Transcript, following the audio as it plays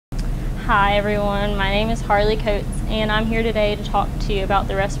Hi everyone, my name is Harley Coates and I'm here today to talk to you about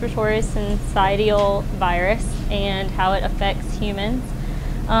the respiratory syncytial virus and how it affects humans.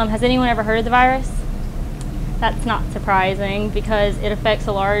 Has anyone ever heard of the virus? That's not surprising because it affects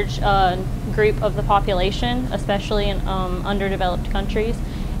a large group of the population, especially in underdeveloped countries.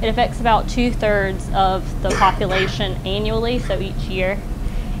 It affects about 2/3 of the population annually, so each year.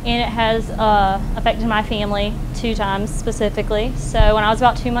 And it has affected my family 2 times specifically. So when I was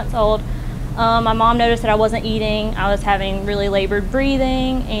about 2 months old, my mom noticed that I wasn't eating. I was having really labored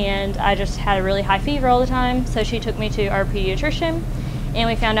breathing and I just had a really high fever all the time. So she took me to our pediatrician and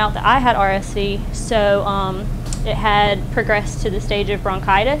we found out that I had RSV. So it had progressed to the stage of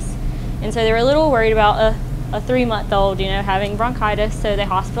bronchitis. And so they were a little worried about a 3-month-old, having bronchitis. So they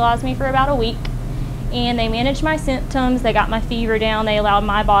hospitalized me for about a week. And they managed my symptoms, they got my fever down, they allowed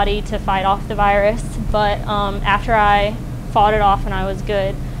my body to fight off the virus. But after I fought it off and I was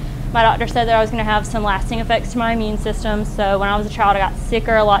good, my doctor said that I was going to have some lasting effects to my immune system. So when I was a child, I got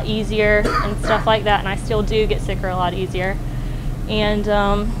sicker a lot easier and stuff like that, and I still do get sicker a lot easier. And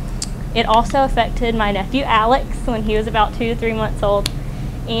it also affected my nephew Alex when he was about 2 to 3 months old.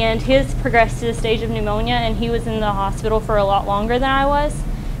 And his progressed to the stage of pneumonia, and he was in the hospital for a lot longer than I was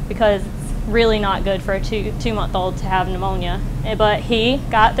because really not good for a two-month-old to have pneumonia. But he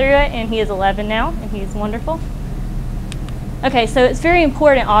got through it and he is 11 now and he's wonderful. Okay, so it's very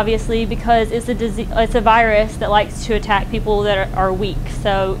important obviously because it's a virus that likes to attack people that are weak.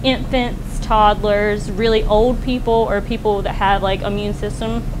 So infants, toddlers, really old people, or people that have like immune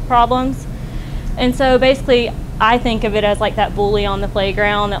system problems. And so basically I think of it as like that bully on the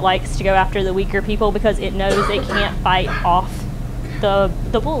playground that likes to go after the weaker people because it knows it can't fight off the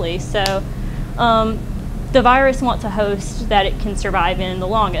bully. So the virus wants a host that it can survive in the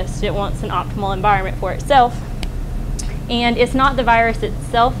longest. It wants an optimal environment for itself. And it's not the virus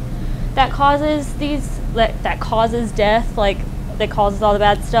itself that causes that causes death, like that causes all the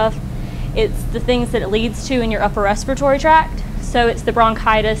bad stuff. It's the things that it leads to in your upper respiratory tract. So it's the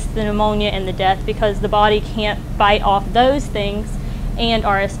bronchitis, the pneumonia, and the death because the body can't fight off those things and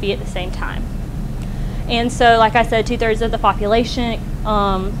RSV at the same time. And so, like I said, 2/3 of the population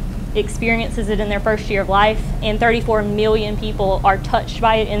experiences it in their first year of life, and 34 million people are touched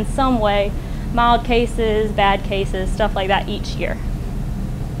by it in some way, mild cases, bad cases, stuff like that each year.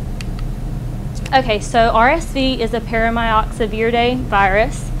 Okay, so RSV is a Paramyxoviridae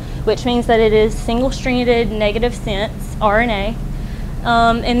virus, which means that it is single-stranded negative sense RNA.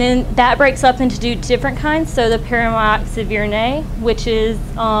 And then that breaks up into 2 different kinds. So the Paramyxoviridae, which is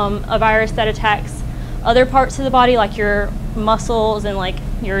a virus that attacks other parts of the body, like your muscles and like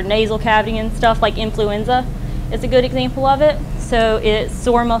your nasal cavity and stuff, like influenza is a good example of it. So it's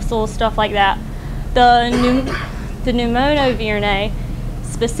sore muscles, stuff like that. The pneumovirinae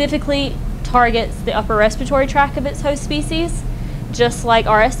specifically targets the upper respiratory tract of its host species, just like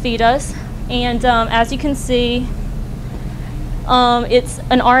RSV does. And as you can see, it's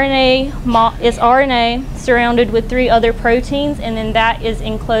an RNA surrounded with 3 other proteins, and then that is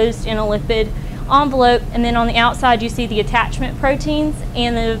enclosed in a lipid envelope. And then on the outside you see the attachment proteins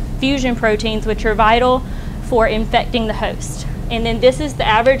and the fusion proteins, which are vital for infecting the host. And then this is the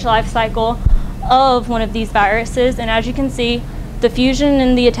average life cycle of one of these viruses. And as you can see, the fusion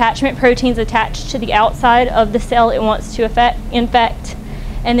and the attachment proteins attach to the outside of the cell it wants to infect,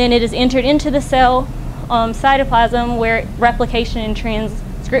 and then it is entered into the cell cytoplasm where replication and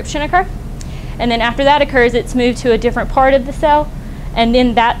transcription occur. And then after that occurs, it's moved to a different part of the cell, and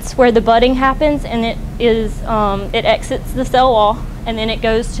then that's where the budding happens, and it exits the cell wall, and then it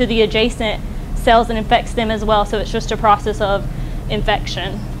goes to the adjacent cells and infects them as well. So it's just a process of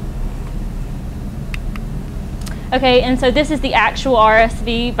infection. Okay, and so this is the actual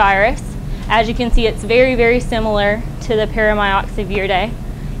RSV virus. As you can see, it's very, very similar to the Paramyxoviridae.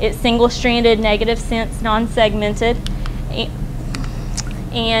 It's single-stranded, negative sense, non-segmented.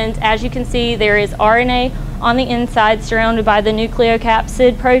 And as you can see, there is RNA on the inside surrounded by the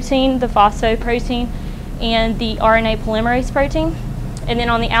nucleocapsid protein, the phosphoprotein, and the RNA polymerase protein. And then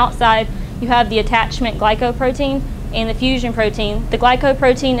on the outside, you have the attachment glycoprotein and the fusion protein. The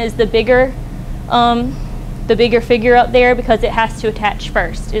glycoprotein is the bigger figure up there because it has to attach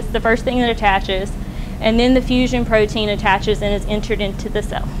first. It's the first thing that attaches, and then the fusion protein attaches and is entered into the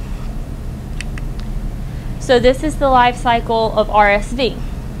cell. So this is the life cycle of RSV.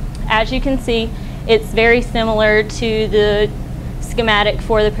 As you can see, it's very similar to the schematic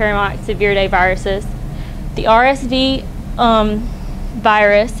for the Paramyxoviridae viruses. The RSV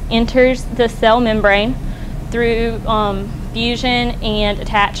virus enters the cell membrane through fusion and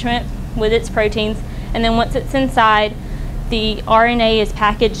attachment with its proteins, and then once it's inside, the RNA is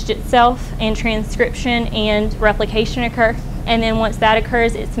packaged itself and transcription and replication occur. And then once that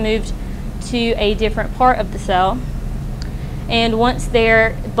occurs, it's moved to a different part of the cell. And once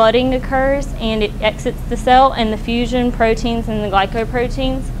their budding occurs and it exits the cell, and the fusion proteins and the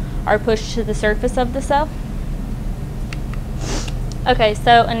glycoproteins are pushed to the surface of the cell. Okay,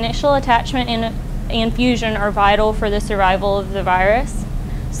 so initial attachment and fusion are vital for the survival of the virus.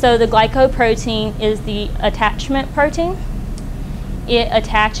 So the glycoprotein is the attachment protein. It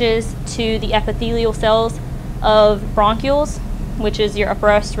attaches to the epithelial cells of bronchioles, which is your upper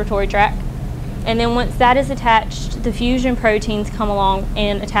respiratory tract. And then once that is attached, the fusion proteins come along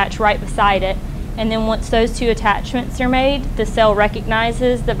and attach right beside it. And then once those two attachments are made, the cell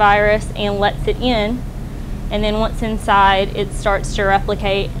recognizes the virus and lets it in. And then once inside, it starts to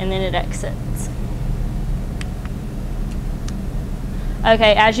replicate and then it exits.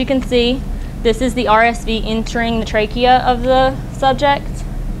 Okay, as you can see, this is the RSV entering the trachea of the subject.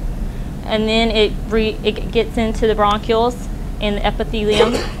 And then it gets into the bronchioles and the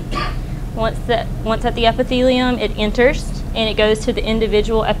epithelium. Once at the epithelium, it enters and it goes to the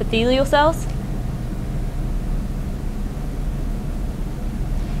individual epithelial cells.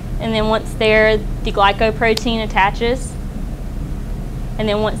 And then once there, the glycoprotein attaches. And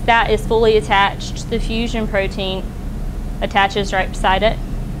then once that is fully attached, the fusion protein attaches right beside it.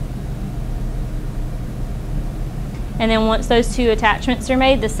 And then once those two attachments are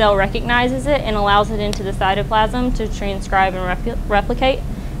made, the cell recognizes it and allows it into the cytoplasm to transcribe and replicate.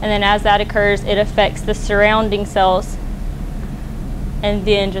 And then as that occurs, it affects the surrounding cells and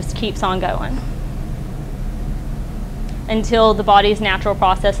then just keeps on going until the body's natural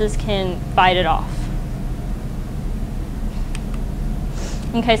processes can fight it off.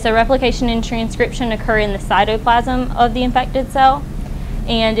 Okay, so replication and transcription occur in the cytoplasm of the infected cell,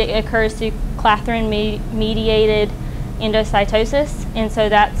 and it occurs through clathrin-mediated endocytosis, and so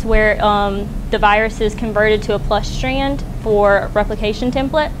that's where the virus is converted to a plush strand for replication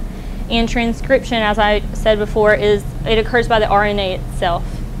template. And transcription, as I said before, it occurs by the RNA itself.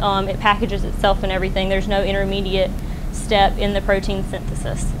 It packages itself and everything. There's no intermediate step in the protein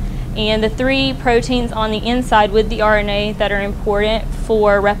synthesis. And the three proteins on the inside with the RNA that are important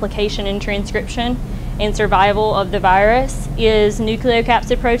for replication and transcription and survival of the virus is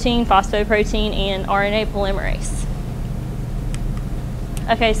nucleocapsid protein, phosphoprotein, and RNA polymerase.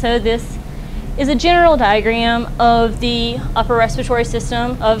 Okay, so this is a general diagram of the upper respiratory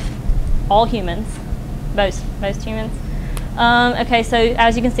system of all humans, most humans. Okay, so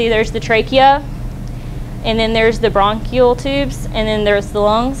as you can see, there's the trachea, and then there's the bronchial tubes, and then there's the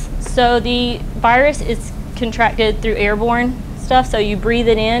lungs. So the virus is contracted through airborne stuff, so you breathe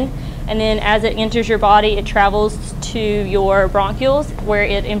it in, and then as it enters your body, it travels to your bronchioles where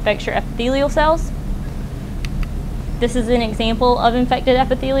it infects your epithelial cells. This is an example of infected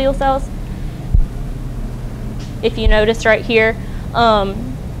epithelial cells. If you notice right here,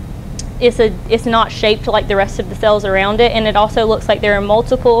 it's not shaped like the rest of the cells around it, and it also looks like there are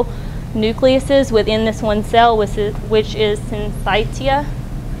multiple nucleuses within this one cell, which is syncytia,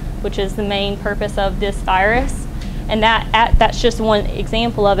 which is the main purpose of this virus. And that's just one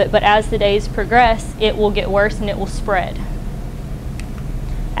example of it, but as the days progress, it will get worse and it will spread,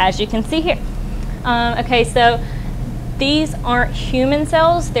 as you can see here. Okay, so these aren't human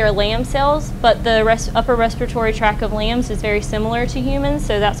cells, they're lamb cells, but the upper respiratory tract of lambs is very similar to humans,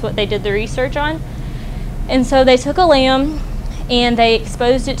 so that's what they did the research on. And so they took a lamb and they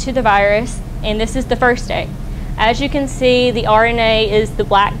exposed it to the virus, and this is the first day. As you can see, the RNA is the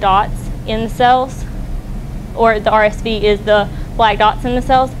black dots in the cells, or the RSV is the black dots in the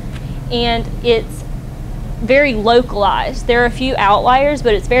cells, and it's very localized. There are a few outliers,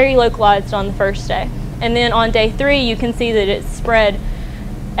 but it's very localized on the first day. And then on day 3, you can see that it's spread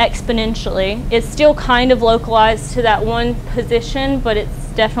exponentially. It's still kind of localized to that one position, but it's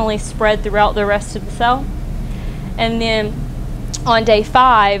definitely spread throughout the rest of the cell. And then on day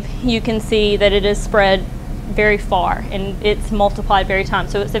 5, you can see that it is spread very far and it's multiplied very time.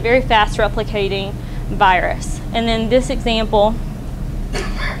 So it's a very fast replicating virus. And then this example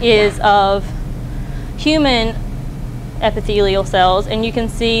is of human epithelial cells, and you can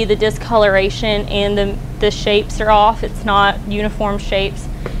see the discoloration and the shapes are off. It's not uniform shapes,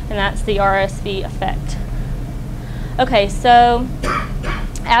 and that's the RSV effect. Okay, so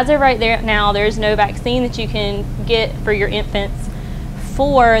as of right there now, there's no vaccine that you can get for your infants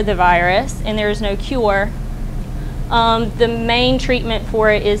for the virus, and there's no cure. The main treatment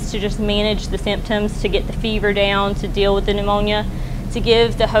for it is to just manage the symptoms, to get the fever down, to deal with the pneumonia, to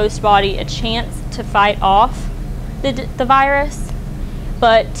give the host body a chance to fight off the virus.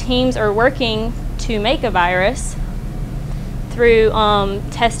 But teams are working to make a virus through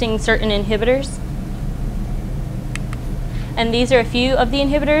testing certain inhibitors. And these are a few of the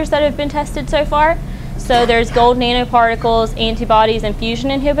inhibitors that have been tested so far. So there's gold nanoparticles, antibodies, and fusion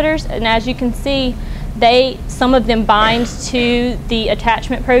inhibitors. And as you can see, some of them bind to the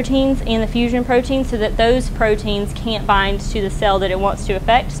attachment proteins and the fusion proteins so that those proteins can't bind to the cell that it wants to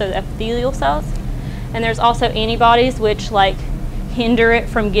affect, so the epithelial cells. And there's also antibodies which hinder it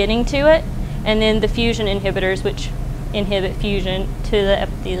from getting to it, and then the fusion inhibitors which inhibit fusion to the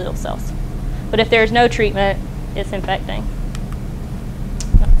epithelial cells. But if there's no treatment, it's infecting.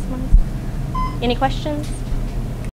 Any questions?